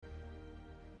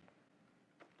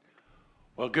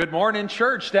Well, good morning,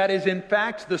 church. That is, in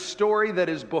fact, the story that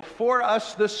is before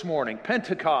us this morning,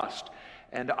 Pentecost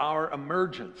and our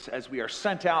emergence as we are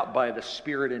sent out by the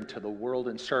Spirit into the world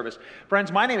in service.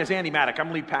 Friends, my name is Andy Maddock.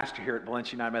 I'm lead pastor here at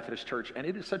Valencia United Methodist Church, and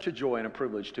it is such a joy and a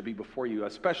privilege to be before you,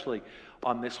 especially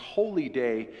on this holy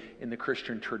day in the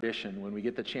Christian tradition when we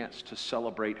get the chance to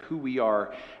celebrate who we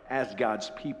are as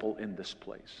God's people in this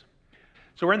place.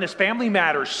 So we're in this Family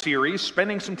Matters series,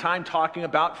 spending some time talking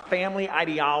about family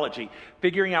ideology,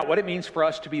 figuring out what it means for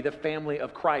us to be the family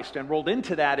of Christ. And rolled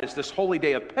into that is this holy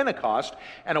day of Pentecost,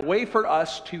 and a way for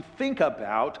us to think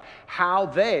about how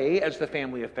they, as the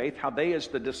family of faith, how they as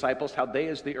the disciples, how they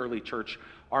as the early church,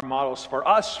 are models for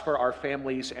us, for our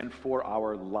families, and for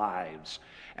our lives.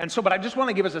 But I just want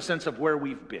to give us a sense of where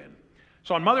we've been.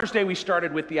 So on Mother's Day, we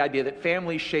started with the idea that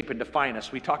families shape and define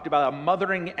us. We talked about a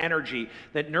mothering energy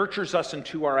that nurtures us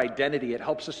into our identity. It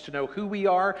helps us to know who we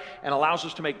are and allows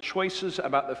us to make choices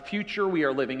about the future we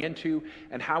are living into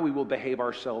and how we will behave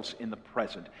ourselves in the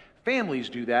present. Families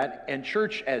do that, and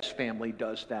church as family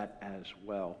does that as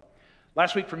well.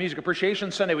 Last week for Music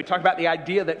Appreciation Sunday, we talked about the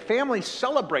idea that families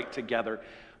celebrate together.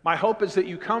 My hope is that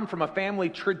you come from a family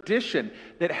tradition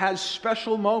that has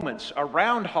special moments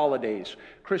around holidays,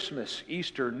 Christmas,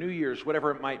 Easter, New Year's, whatever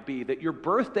it might be, that your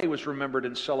birthday was remembered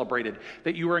and celebrated,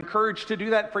 that you were encouraged to do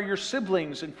that for your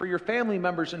siblings and for your family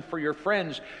members and for your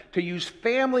friends, to use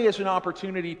family as an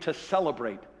opportunity to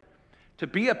celebrate, to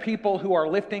be a people who are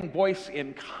lifting voice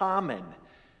in common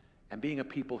and being a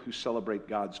people who celebrate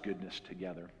God's goodness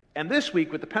together. And this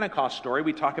week with the Pentecost story,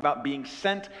 we talk about being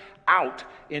sent out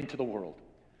into the world.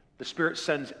 The Spirit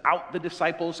sends out the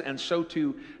disciples, and so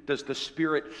too does the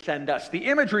Spirit send us. The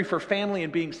imagery for family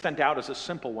and being sent out is a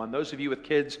simple one. Those of you with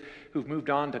kids who've moved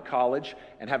on to college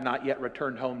and have not yet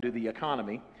returned home to the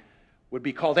economy would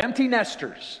be called empty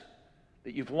nesters,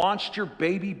 that you've launched your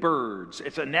baby birds.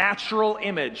 It's a natural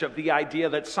image of the idea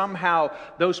that somehow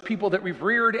those people that we've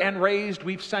reared and raised,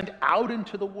 we've sent out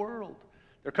into the world.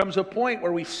 There comes a point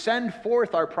where we send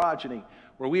forth our progeny,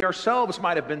 where we ourselves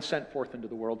might have been sent forth into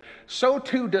the world. So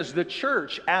too does the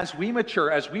church, as we mature,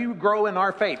 as we grow in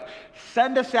our faith,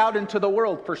 send us out into the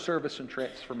world for service and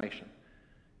transformation.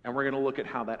 And we're going to look at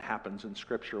how that happens in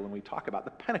Scripture when we talk about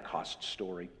the Pentecost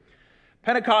story.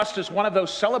 Pentecost is one of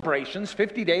those celebrations,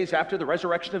 50 days after the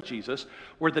resurrection of Jesus,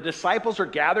 where the disciples are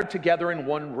gathered together in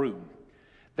one room.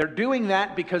 They're doing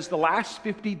that because the last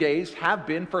 50 days have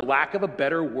been, for lack of a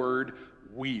better word,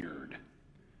 weird.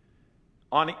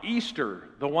 On Easter,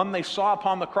 the one they saw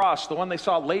upon the cross, the one they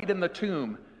saw laid in the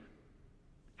tomb,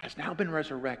 has now been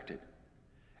resurrected.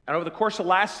 And over the course of the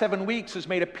last 7 weeks has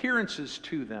made appearances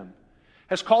to them,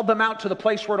 has called them out to the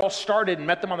place where it all started and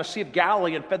met them on the Sea of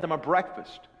Galilee and fed them a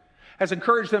breakfast, has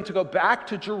encouraged them to go back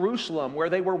to Jerusalem where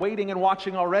they were waiting and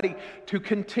watching already, to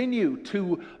continue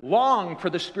to long for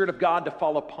the Spirit of God to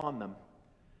fall upon them.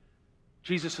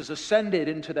 Jesus has ascended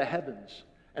into the heavens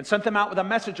and sent them out with a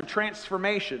message of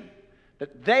transformation,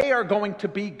 that they are going to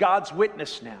be God's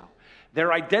witness now.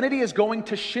 Their identity is going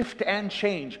to shift and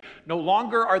change. No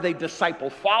longer are they disciple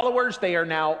followers, they are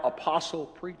now apostle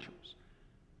preachers.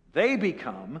 They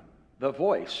become the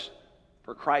voice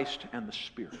for Christ and the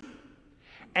Spirit.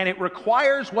 And it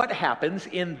requires what happens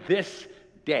in this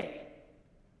day,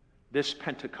 this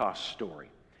Pentecost story.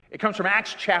 It comes from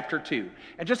Acts chapter 2,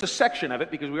 and just a section of it,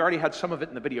 because we already had some of it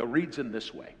in the video, reads in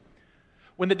this way.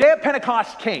 When the day of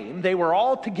Pentecost came, they were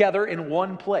all together in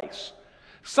one place.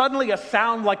 Suddenly a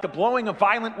sound like the blowing of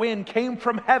violent wind came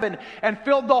from heaven and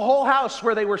filled the whole house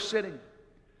where they were sitting.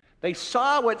 They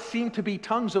saw what seemed to be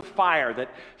tongues of fire that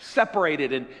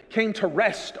separated and came to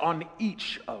rest on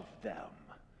each of them.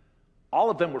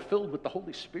 All of them were filled with the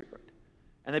Holy Spirit,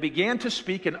 and they began to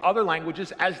speak in other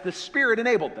languages as the Spirit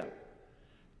enabled them.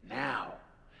 Now,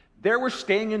 there were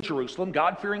staying in Jerusalem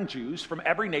God-fearing Jews from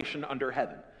every nation under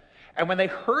heaven. And when they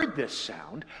heard this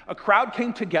sound, a crowd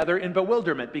came together in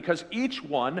bewilderment because each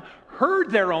one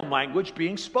heard their own language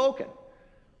being spoken.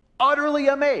 Utterly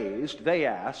amazed, they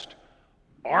asked,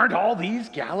 "Aren't all these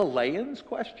Galileans?" ?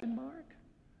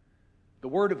 The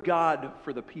word of God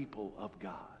for the people of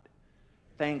God.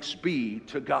 Thanks be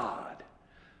to God.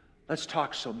 Let's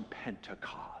talk some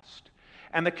Pentecost.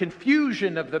 And the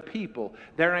confusion of the people,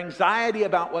 their anxiety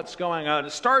about what's going on.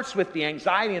 It starts with the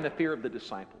anxiety and the fear of the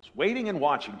disciples. Waiting and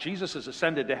watching. Jesus has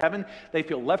ascended to heaven. They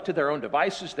feel left to their own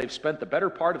devices. They've spent the better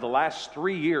part of the last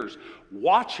 3 years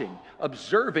watching,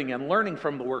 observing, and learning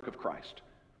from the work of Christ.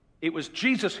 It was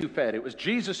Jesus who fed. It was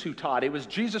Jesus who taught. It was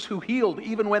Jesus who healed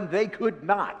even when they could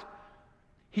not.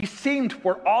 He seemed,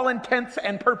 for all intents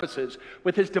and purposes,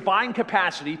 with his divine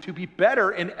capacity to be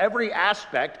better in every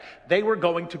aspect they were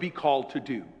going to be called to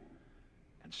do.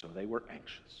 And so they were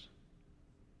anxious.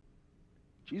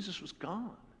 Jesus was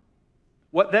gone.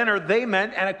 What then are they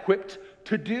meant and equipped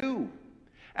to do?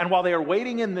 And while they are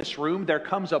waiting in this room, there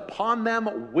comes upon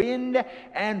them wind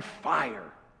and fire.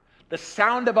 The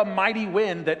sound of a mighty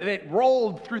wind that it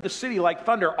rolled through the city like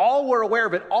thunder. All were aware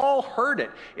of it, all heard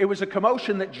it. It was a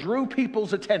commotion that drew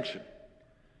people's attention.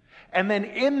 And then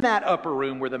in that upper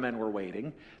room where the men were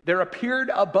waiting, there appeared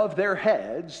above their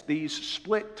heads these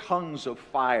split tongues of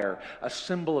fire, a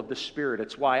symbol of the Spirit.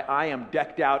 It's why I am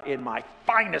decked out in my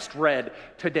finest red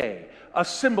today, a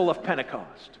symbol of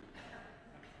Pentecost.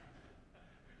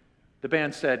 The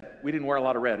band said, we didn't wear a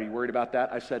lot of red. Are you worried about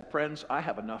that? I said, friends, I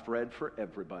have enough red for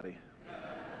everybody.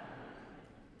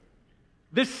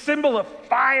 This symbol of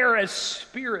fire as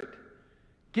spirit,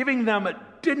 giving them a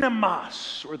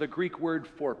dynamos, or the Greek word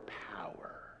for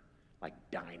power, like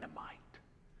dynamite.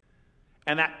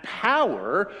 And that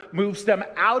power moves them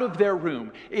out of their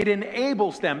room. It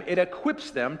enables them, it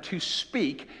equips them to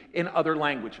speak in other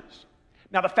languages.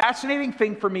 Now, the fascinating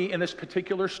thing for me in this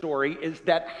particular story is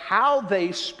that how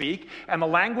they speak and the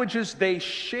languages they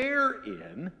share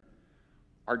in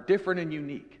are different and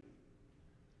unique.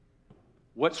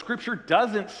 What Scripture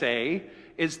doesn't say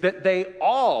is that they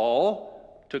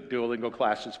all took Duolingo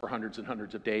classes for hundreds and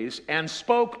hundreds of days and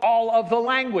spoke all of the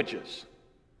languages.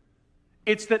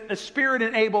 It's that the Spirit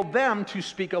enabled them to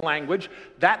speak a language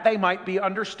that they might be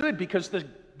understood, because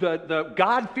the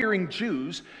God-fearing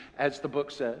Jews, as the book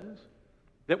says,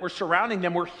 that were surrounding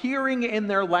them were hearing in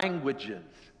their languages.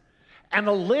 And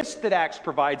the list that Acts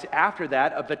provides after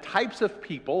that of the types of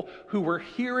people who were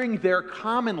hearing their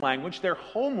common language, their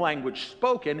home language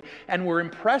spoken, and were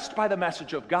impressed by the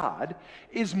message of God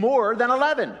is more than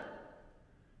 11.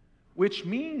 Which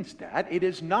means that it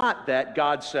is not that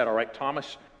God said, all right,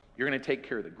 Thomas, you're going to take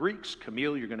care of the Greeks.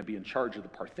 Camille, you're going to be in charge of the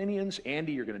Parthians.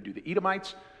 Andy, you're going to do the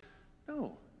Edomites.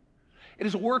 No. It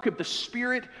is a work of the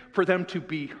Spirit for them to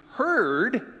be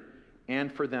heard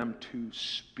and for them to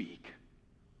speak.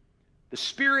 The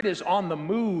Spirit is on the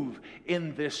move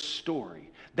in this story.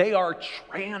 They are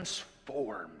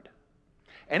transformed.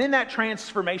 And in that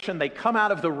transformation, they come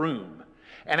out of the room.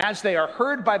 And as they are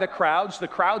heard by the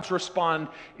crowds respond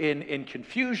in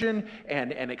confusion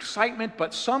and excitement,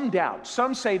 but some doubt.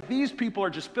 Some say these people are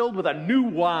just filled with a new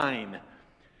wine.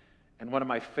 And one of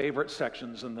my favorite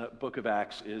sections in the book of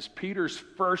Acts is Peter's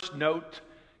first note,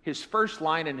 his first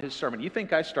line in his sermon. You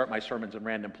think I start my sermons in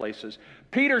random places.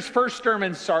 Peter's first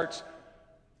sermon starts,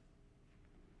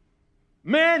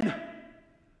 men,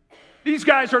 these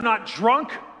guys are not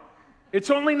drunk.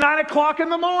 It's only 9 o'clock in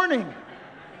the morning.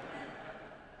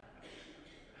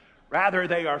 Rather,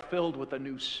 they are filled with a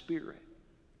new spirit.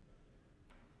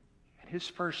 And his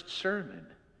first sermon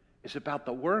is about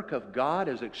the work of God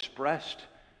as expressed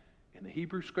in the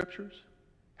Hebrew Scriptures,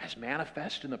 as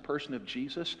manifest in the person of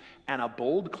Jesus, and a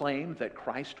bold claim that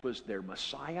Christ was their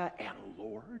Messiah and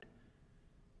Lord.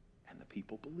 And the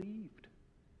people believed.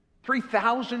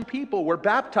 3,000 people were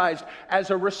baptized as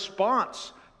a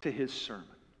response to his sermon.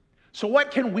 So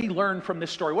what can we learn from this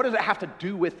story? What does it have to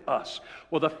do with us?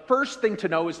 Well, the first thing to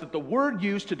know is that the word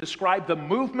used to describe the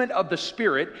movement of the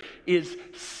Spirit is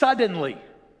suddenly.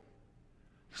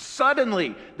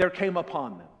 Suddenly there came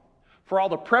upon them. For all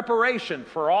the preparation,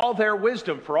 for all their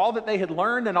wisdom, for all that they had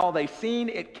learned and all they'd seen,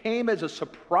 it came as a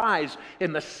surprise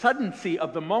in the suddency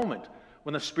of the moment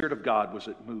when the Spirit of God was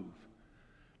at move.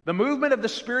 The movement of the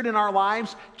Spirit in our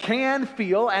lives can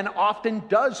feel, and often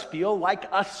does feel, like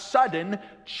a sudden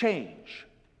change,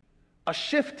 a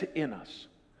shift in us.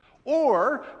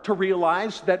 Or to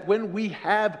realize that when we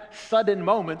have sudden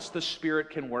moments, the Spirit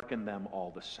can work in them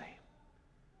all the same.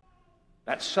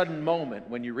 That sudden moment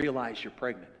when you realize you're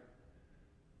pregnant.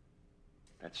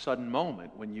 That sudden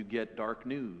moment when you get dark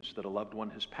news that a loved one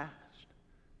has passed.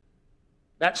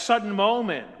 That sudden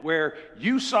moment where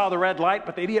you saw the red light,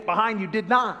 but the idiot behind you did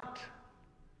not.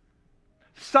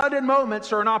 Sudden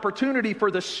moments are an opportunity for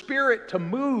the Spirit to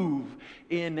move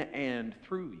in and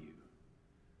through you.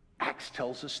 Acts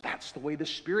tells us that's the way the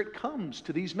Spirit comes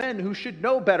to these men who should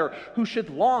know better, who should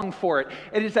long for it.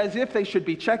 It is as if they should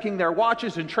be checking their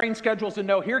watches and train schedules and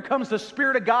know, here comes the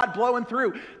Spirit of God blowing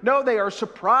through. No, they are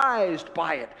surprised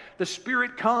by it. The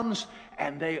Spirit comes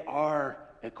and they are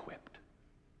equipped.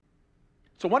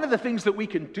 So one of the things that we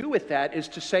can do with that is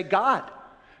to say, God,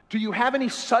 do you have any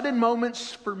sudden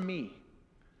moments for me?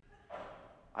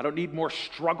 I don't need more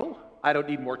struggle. I don't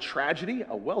need more tragedy.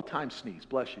 A well-timed sneeze,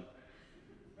 bless you.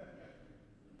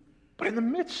 But in the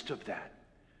midst of that,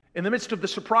 in the midst of the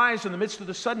surprise, in the midst of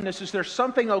the suddenness, is there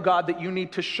something, oh God, that you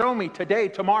need to show me today,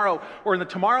 tomorrow, or in the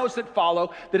tomorrows that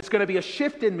follow, that it's going to be a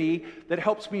shift in me that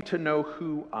helps me to know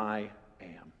who I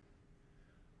am?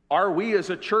 Are we as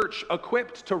a church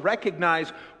equipped to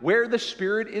recognize where the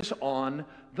Spirit is on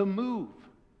the move?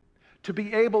 To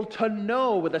be able to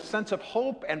know with a sense of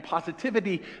hope and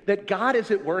positivity that God is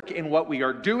at work in what we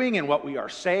are doing and what we are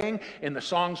saying, in the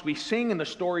songs we sing, in the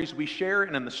stories we share,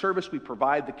 and in the service we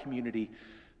provide the community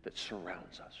that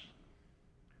surrounds us.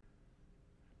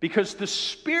 Because the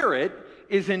Spirit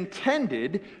is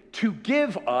intended to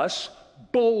give us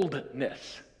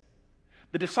boldness.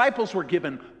 The disciples were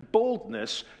given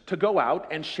boldness to go out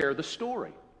and share the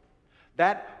story.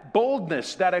 That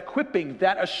boldness, that equipping,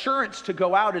 that assurance to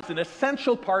go out is an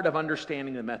essential part of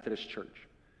understanding the Methodist Church.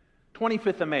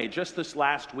 25th of May, just this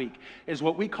last week, is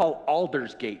what we call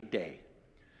Aldersgate Day.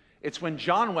 It's when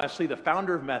John Wesley, the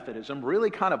founder of Methodism, really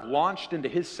kind of launched into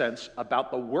his sense about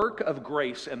the work of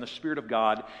grace and the Spirit of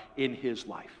God in his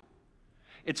life.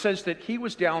 It says that he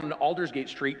was down in Aldersgate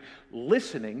Street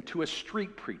listening to a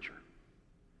street preacher.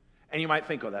 And you might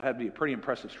think, oh, that had to be a pretty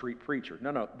impressive street preacher.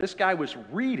 No, this guy was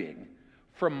reading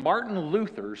from Martin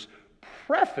Luther's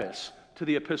preface to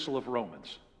the Epistle of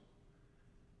Romans.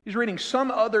 He's reading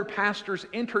some other pastor's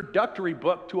introductory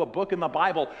book to a book in the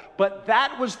Bible, but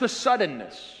that was the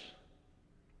suddenness.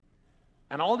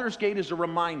 And Aldersgate is a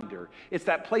reminder. It's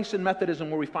that place in Methodism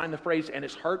where we find the phrase, and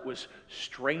his heart was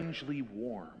strangely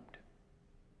warmed.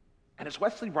 And as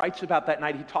Wesley writes about that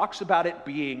night, he talks about it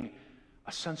being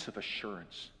a sense of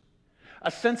assurance,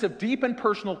 a sense of deep and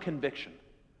personal conviction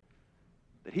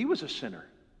that he was a sinner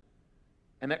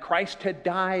and that Christ had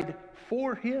died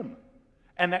for him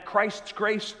and that Christ's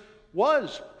grace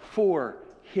was for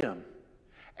him.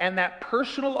 And that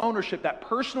personal ownership, that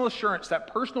personal assurance,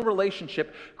 that personal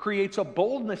relationship creates a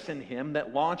boldness in him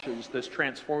that launches this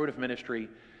transformative ministry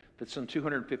that some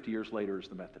 250 years later is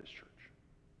the Methodist Church.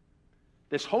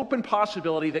 This hope and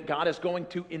possibility that God is going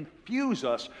to infuse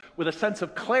us with a sense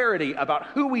of clarity about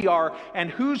who we are and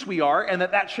whose we are, and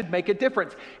that should make a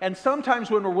difference. And sometimes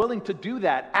when we're willing to do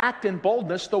that, act in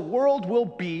boldness, the world will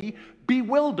be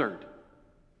bewildered.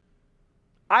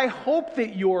 I hope that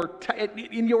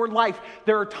in your life,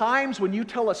 there are times when you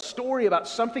tell a story about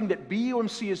something that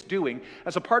BUMC is doing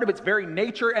as a part of its very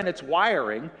nature and its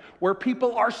wiring, where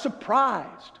people are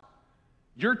surprised.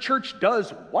 Your church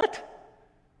does what?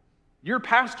 Your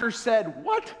pastor said,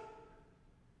 what?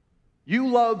 You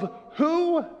love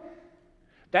who?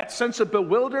 That sense of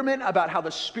bewilderment about how the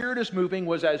Spirit is moving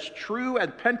was as true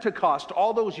at Pentecost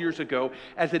all those years ago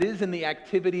as it is in the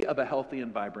activity of a healthy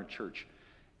and vibrant church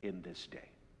in this day.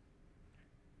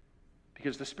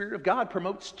 Because the Spirit of God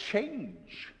promotes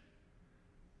change.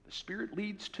 The Spirit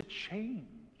leads to change.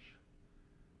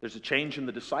 There's a change in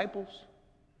the disciples,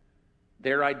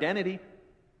 their identity.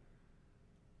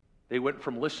 They went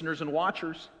from listeners and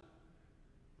watchers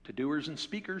to doers and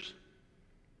speakers.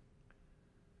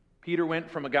 Peter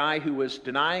went from a guy who was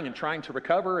denying and trying to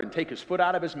recover and take his foot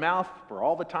out of his mouth for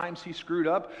all the times he screwed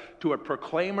up to a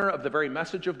proclaimer of the very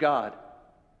message of God.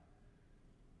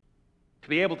 To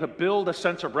be able to build a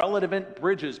sense of relevant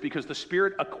bridges because the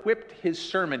Spirit equipped his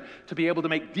sermon to be able to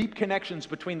make deep connections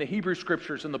between the Hebrew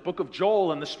Scriptures and the book of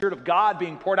Joel and the Spirit of God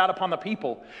being poured out upon the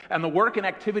people and the work and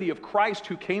activity of Christ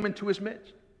who came into his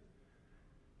midst.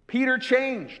 Peter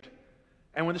changed.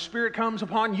 And when the Spirit comes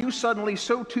upon you suddenly,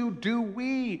 so too do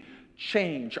we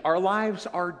change. Our lives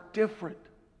are different.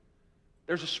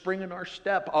 There's a spring in our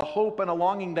step, a hope and a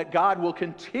longing that God will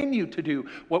continue to do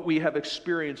what we have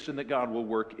experienced and that God will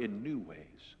work in new ways.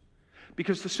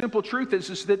 Because the simple truth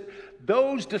is that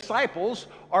those disciples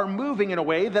are moving in a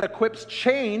way that equips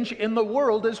change in the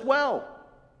world as well.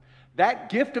 That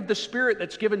gift of the Spirit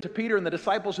that's given to Peter and the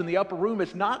disciples in the upper room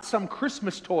is not some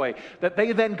Christmas toy that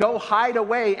they then go hide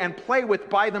away and play with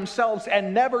by themselves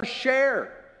and never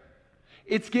share.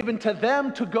 It's given to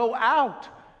them to go out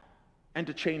and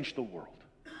to change the world.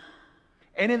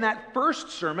 And in that first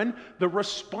sermon, the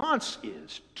response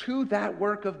is to that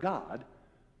work of God,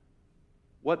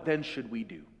 what then should we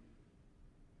do?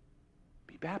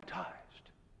 Be baptized.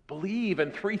 Believe,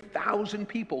 and 3,000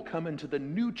 people come into the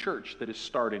new church that is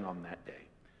starting on that day.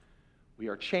 We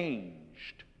are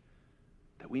changed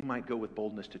that we might go with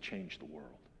boldness to change the world.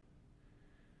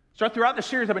 So throughout the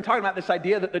series, I've been talking about this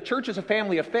idea that the church is a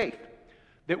family of faith,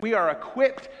 that we are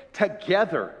equipped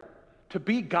together to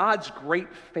be God's great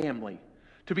family,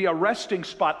 to be a resting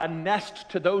spot, a nest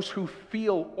to those who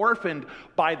feel orphaned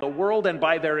by the world and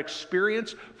by their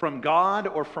experience from God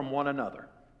or from one another.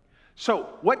 So,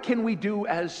 what can we do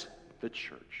as the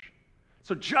church?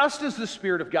 So, just as the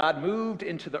Spirit of God moved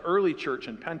into the early church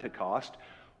in Pentecost,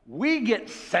 we get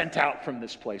sent out from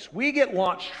this place. We get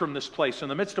launched from this place in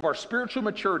the midst of our spiritual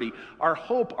maturity, our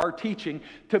hope, our teaching,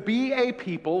 to be a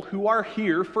people who are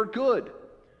here for good.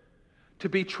 to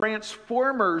be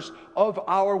transformers of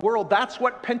our world. That's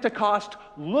what Pentecost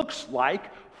looks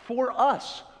like for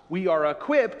us. We are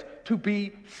equipped to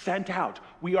be sent out.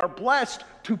 We are blessed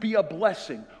to be a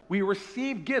blessing. We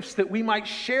receive gifts that we might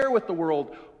share with the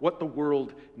world what the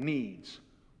world needs.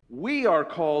 We are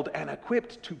called and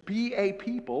equipped to be a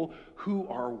people who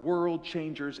are world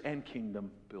changers and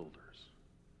kingdom builders.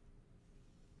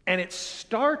 And it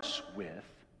starts with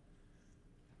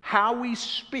how we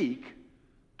speak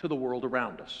to the world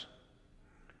around us.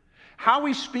 How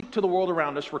we speak to the world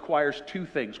around us requires two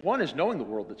things. One is knowing the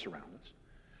world that's around us,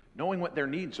 knowing what their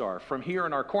needs are from here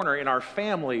in our corner, in our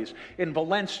families, in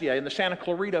Valencia, in the Santa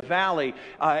Clarita Valley,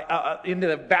 in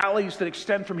the valleys that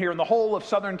extend from here, in the whole of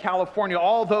Southern California,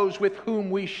 all those with whom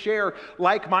we share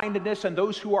like-mindedness and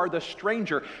those who are the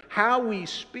stranger. How we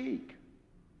speak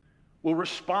will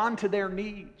respond to their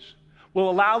needs, will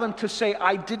allow them to say,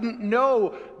 I didn't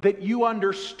know that you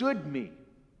understood me.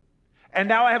 And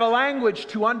now I have a language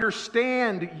to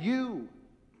understand you.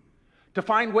 To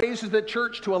find ways as the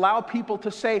church to allow people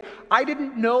to say, I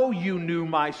didn't know you knew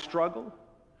my struggle.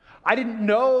 I didn't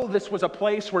know this was a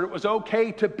place where it was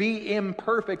okay to be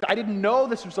imperfect. I didn't know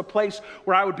this was a place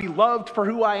where I would be loved for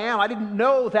who I am. I didn't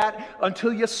know that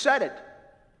until you said it.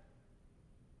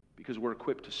 Because we're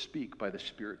equipped to speak by the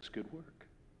Spirit's good work.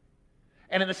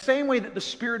 And in the same way that the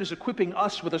Spirit is equipping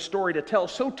us with a story to tell,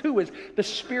 so too is the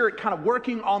Spirit kind of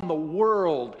working on the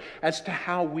world as to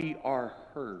how we are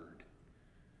heard.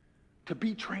 To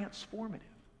be transformative.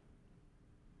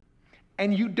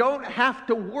 And you don't have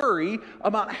to worry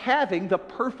about having the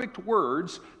perfect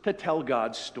words to tell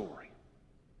God's story.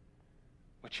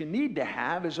 What you need to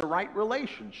have is a right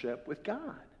relationship with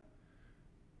God.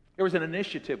 There was an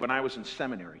initiative when I was in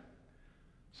seminary,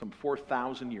 some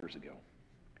 4,000 years ago.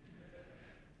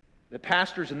 The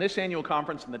pastors in this annual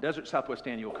conference and the Desert Southwest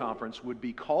annual conference would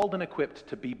be called and equipped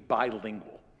to be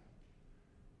bilingual.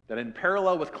 That in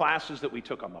parallel with classes that we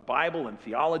took on the Bible and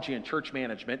theology and church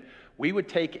management, we would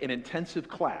take an intensive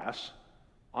class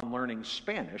on learning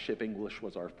Spanish if English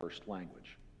was our first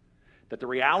language. That the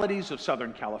realities of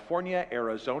Southern California,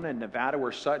 Arizona, and Nevada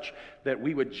were such that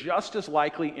we would just as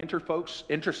likely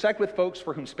intersect with folks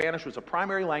for whom Spanish was a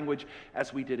primary language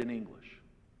as we did in English.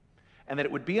 And that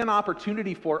it would be an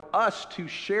opportunity for us to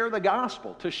share the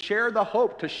gospel, to share the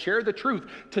hope, to share the truth,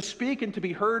 to speak and to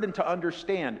be heard and to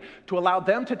understand, to allow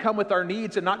them to come with our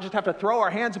needs and not just have to throw our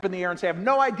hands up in the air and say, I have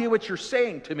no idea what you're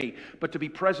saying to me, but to be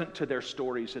present to their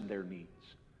stories and their needs.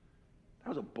 That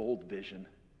was a bold vision.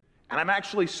 And I'm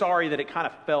actually sorry that it kind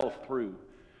of fell through.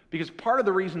 Because part of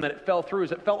the reason that it fell through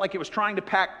is it felt like it was trying to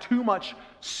pack too much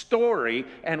story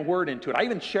and word into it. I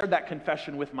even shared that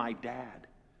confession with my dad.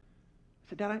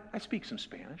 I said, Dad, I speak some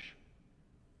Spanish.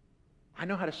 I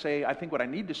know how to say, I think what I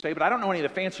need to say, but I don't know any of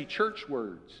the fancy church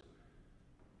words.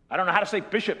 I don't know how to say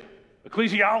bishop,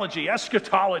 ecclesiology,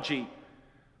 eschatology,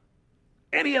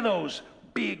 any of those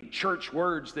big church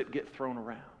words that get thrown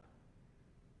around.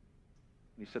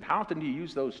 And he said, how often do you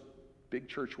use those big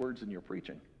church words in your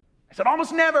preaching? I said,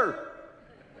 almost never.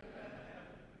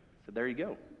 I said, there you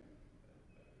go.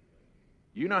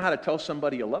 You know how to tell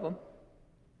somebody you love them.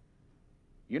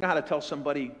 You know how to tell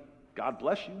somebody, God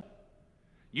bless you.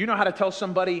 You know how to tell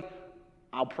somebody,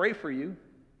 I'll pray for you.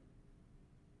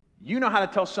 You know how to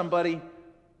tell somebody,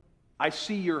 I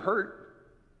see you're hurt.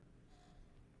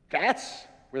 That's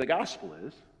where the gospel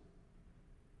is.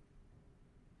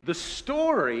 The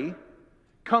story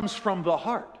comes from the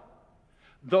heart.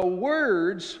 The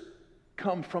words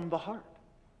come from the heart.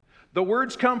 The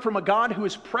words come from a God who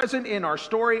is present in our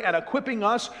story and equipping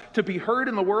us to be heard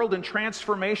in the world in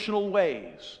transformational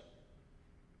ways.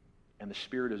 And the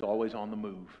Spirit is always on the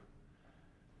move.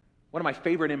 One of my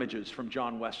favorite images from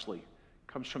John Wesley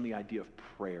comes from the idea of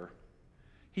prayer.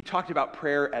 He talked about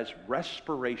prayer as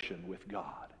respiration with God,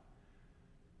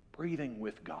 breathing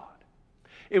with God.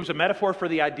 It was a metaphor for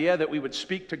the idea that we would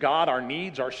speak to God our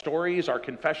needs, our stories, our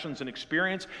confessions and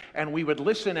experience, and we would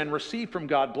listen and receive from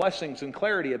God blessings and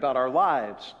clarity about our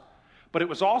lives. But it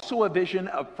was also a vision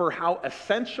for how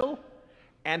essential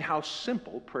and how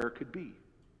simple prayer could be.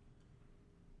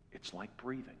 It's like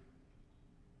breathing.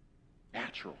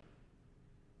 Natural.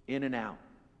 In and out.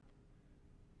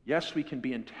 Yes, we can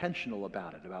be intentional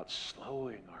about it, about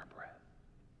slowing our breath.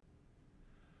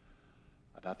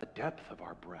 About the depth of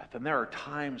our breath. And there are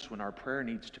times when our prayer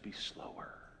needs to be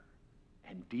slower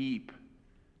and deep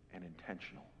and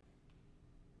intentional.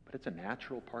 But it's a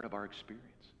natural part of our experience.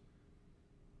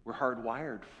 We're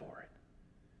hardwired for it.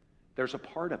 There's a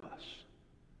part of us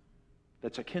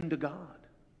that's akin to God,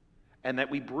 and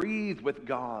that we breathe with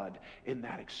God in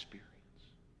that experience.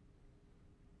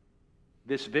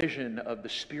 this vision of the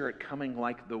Spirit coming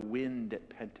like the wind at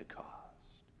Pentecost.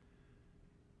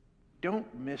 Don't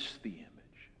miss the image.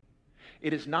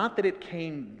 It is not that it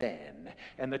came then,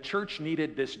 and the church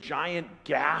needed this giant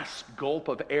gasp gulp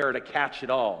of air to catch it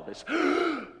all. This,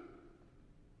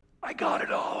 I got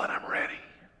it all and I'm ready.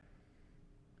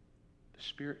 The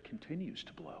Spirit continues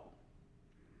to blow.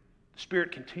 The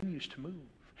Spirit continues to move.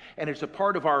 And it's a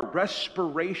part of our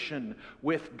respiration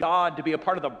with God, to be a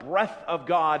part of the breath of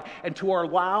God, and to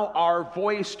allow our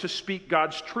voice to speak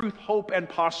God's truth, hope, and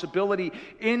possibility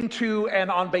into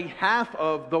and on behalf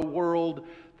of the world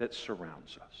that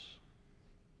surrounds us.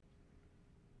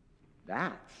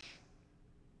 That's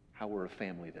how we're a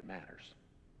family that matters.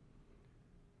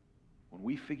 When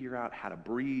we figure out how to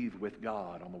breathe with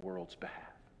God on the world's behalf.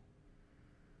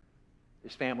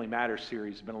 This Family Matters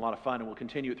series has been a lot of fun, and we'll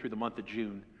continue it through the month of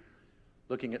June,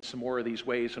 looking at some more of these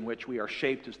ways in which we are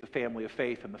shaped as the family of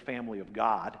faith and the family of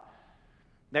God.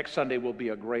 Next Sunday will be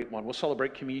a great one. We'll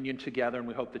celebrate communion together, and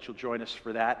we hope that you'll join us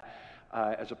for that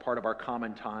as a part of our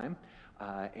common time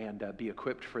and be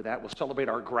equipped for that. We'll celebrate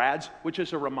our grads, which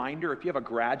is a reminder, if you have a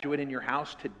graduate in your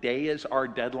house, today is our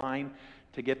deadline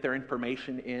to get their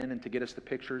information in and to get us the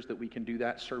pictures that we can do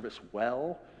that service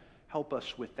well. Help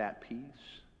us with that piece.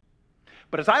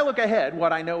 But as I look ahead,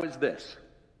 what I know is this.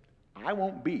 I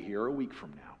won't be here a week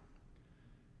from now.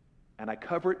 And I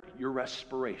covet your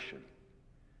respiration,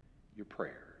 your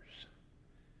prayers.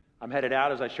 I'm headed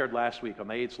out, as I shared last week, on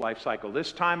the AIDS life cycle.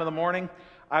 This time of the morning,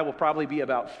 I will probably be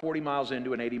about 40 miles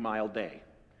into an 80-mile day,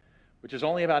 which is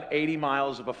only about 80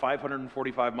 miles of a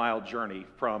 545-mile journey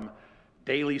from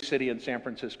Daly City in San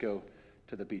Francisco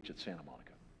to the beach at Santa Monica.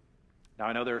 Now,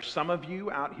 I know there are some of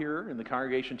you out here in the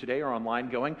congregation today or online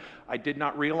going, I did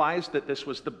not realize that this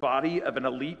was the body of an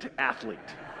elite athlete.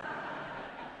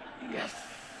 Yes.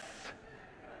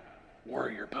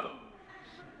 Warrior pose.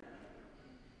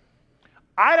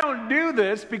 I don't do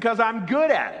this because I'm good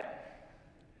at it.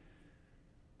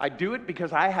 I do it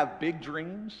because I have big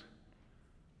dreams.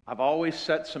 I've always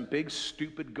set some big,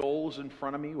 stupid goals in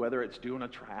front of me, whether it's doing a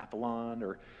triathlon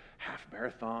or half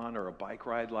marathon or a bike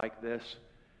ride like this.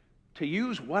 To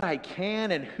use what I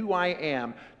can and who I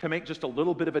am to make just a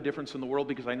little bit of a difference in the world,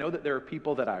 because I know that there are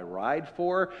people that I ride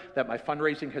for, that my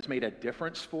fundraising has made a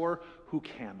difference for, who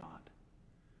cannot,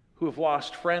 who have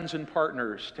lost friends and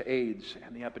partners to AIDS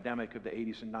and the epidemic of the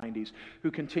 80s and 90s, who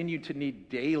continue to need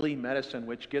daily medicine,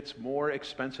 which gets more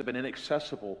expensive and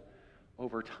inaccessible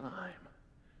over time.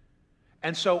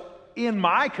 And so, in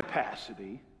my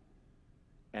capacity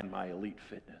and my elite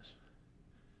fitness,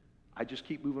 I just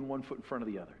keep moving one foot in front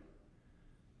of the other,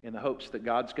 in the hopes that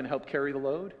God's going to help carry the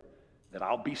load, that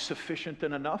I'll be sufficient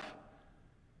and enough.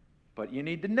 But you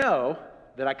need to know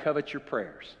that I covet your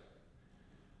prayers.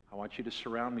 I want you to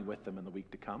surround me with them in the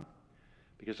week to come,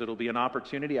 because it'll be an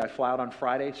opportunity. I fly out on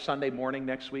Friday. Sunday morning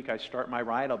next week, I start my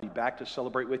ride. I'll be back to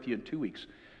celebrate with you in 2 weeks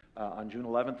on June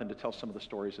 11th and to tell some of the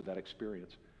stories of that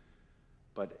experience.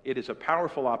 But it is a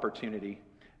powerful opportunity,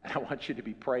 and I want you to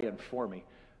be praying for me,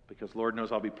 because Lord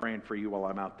knows I'll be praying for you while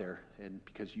I'm out there, and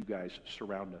because you guys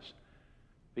surround us.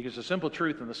 Because the simple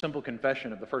truth and the simple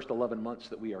confession of the first 11 months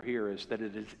that we are here is that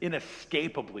it is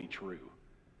inescapably true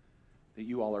that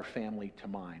you all are family to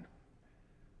mine.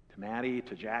 To Maddie,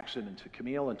 to Jackson, and to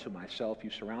Camille, and to myself, you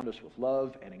surround us with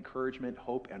love and encouragement,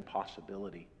 hope, and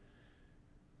possibility.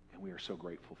 And we are so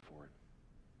grateful for it.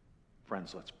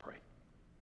 Friends, let's pray.